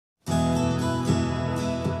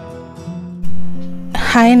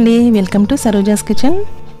Hi అండి, welcome to Saroja's kitchen.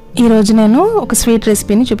 ఈరోజు నేను ఒక స్వీట్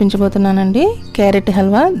రెసిపీని చూపించబోతున్నానండి. క్యారెట్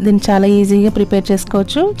హల్వా. దీన్ని చాలా ఈజీగా ప్రిపేర్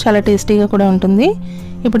చేసుకోవచ్చు, చాలా టేస్టీగా కూడా ఉంటుంది.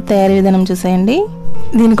 ఇప్పుడు తయారీ విధానం చూసేయండి.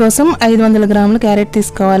 దీనికోసం 500 గ్రాముల క్యారెట్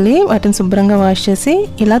తీసుకోవాలి. వాటిని శుభ్రంగా వాష్ చేసి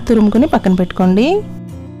ఇలా తురుముకుని పక్కన పెట్టుకోండి.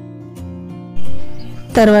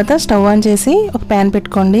 తర్వాత స్టవ్ ఆన్ చేసి ఒక ప్యాన్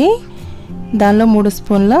పెట్టుకోండి. దానిలో 3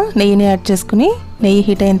 స్పూన్ల నెయ్యిని యాడ్ చేసుకుని నెయ్యి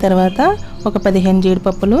హీట్ అయిన తర్వాత ఒక 15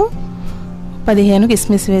 జీడిపప్పులు, 15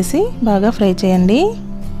 కిస్మిస్ వేసి బాగా ఫ్రై చేయండి.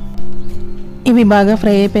 ఇవి బాగా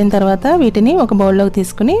ఫ్రై అయిపోయిన తర్వాత వీటిని ఒక బౌల్లోకి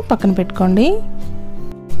తీసుకుని పక్కన పెట్టుకోండి.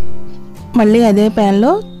 మళ్ళీ అదే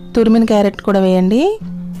ప్యాన్లో తురిమిన క్యారెట్ కూడా వేయండి.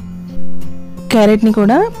 క్యారెట్ని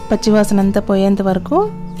కూడా పచ్చివాసన అంతా పోయేంత వరకు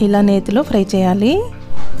ఇలా నేతిలో ఫ్రై చేయాలి.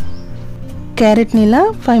 క్యారెట్ని ఇలా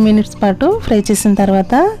 5 మినిట్స్ పాటు ఫ్రై చేసిన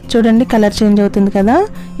తర్వాత చూడండి, కలర్ చేంజ్ అవుతుంది కదా.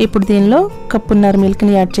 ఇప్పుడు దీనిలో కప్పున్నర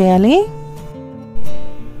మిల్క్ని యాడ్ చేయాలి.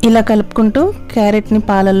 ఇలా కలుపుకుంటూ క్యారెట్ని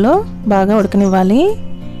పాలల్లో బాగా ఉడకనివ్వాలి.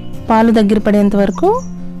 పాలు దగ్గర పడేంత వరకు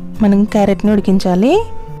మనం క్యారెట్ని ఉడికించాలి.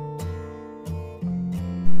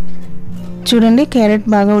 చూడండి, క్యారెట్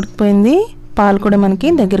బాగా ఉడికిపోయింది. పాలు కూడా మనకి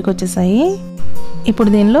దగ్గరికి వచ్చేసాయి. ఇప్పుడు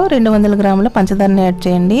దీనిలో 200 గ్రాముల పంచదారని యాడ్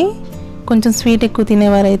చేయండి. కొంచెం స్వీట్ ఎక్కువ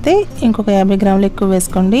తినేవారైతే ఇంకొక 50 గ్రాములు ఎక్కువ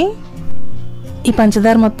వేసుకోండి. ఈ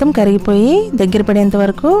పంచదార మొత్తం కరిగిపోయి దగ్గర పడేంత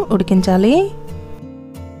వరకు ఉడికించాలి.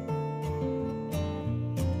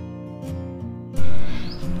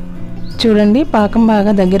 చూడండి, పాకం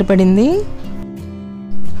బాగా దగ్గర పడింది.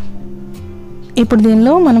 ఇప్పుడు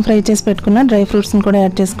దీనిలో మనం ఫ్రై చేసి పెట్టుకున్న డ్రై ఫ్రూట్స్ని కూడా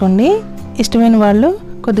యాడ్ చేసుకోండి. ఇష్టమైన వాళ్ళు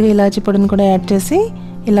కొద్దిగా ఇలాచీ పొడిని కూడా యాడ్ చేసి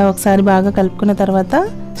ఇలా ఒకసారి బాగా కలుపుకున్న తర్వాత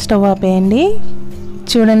స్టవ్ ఆపేయండి.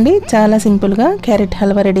 చూడండి, చాలా సింపుల్గా క్యారెట్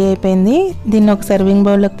హల్వా రెడీ అయిపోయింది. దీన్ని ఒక సర్వింగ్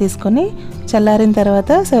బౌల్లోకి తీసుకొని చల్లారిన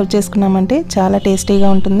తర్వాత సర్వ్ చేసుకున్నామంటే చాలా టేస్టీగా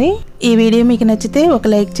ఉంటుంది. ఈ వీడియో మీకు నచ్చితే ఒక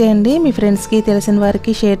లైక్ చేయండి. మీ ఫ్రెండ్స్కి తెలిసిన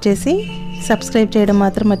వారికి షేర్ చేసి సబ్స్క్రైబ్ చేయడం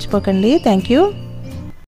మాత్రం మర్చిపోకండి. Thank you.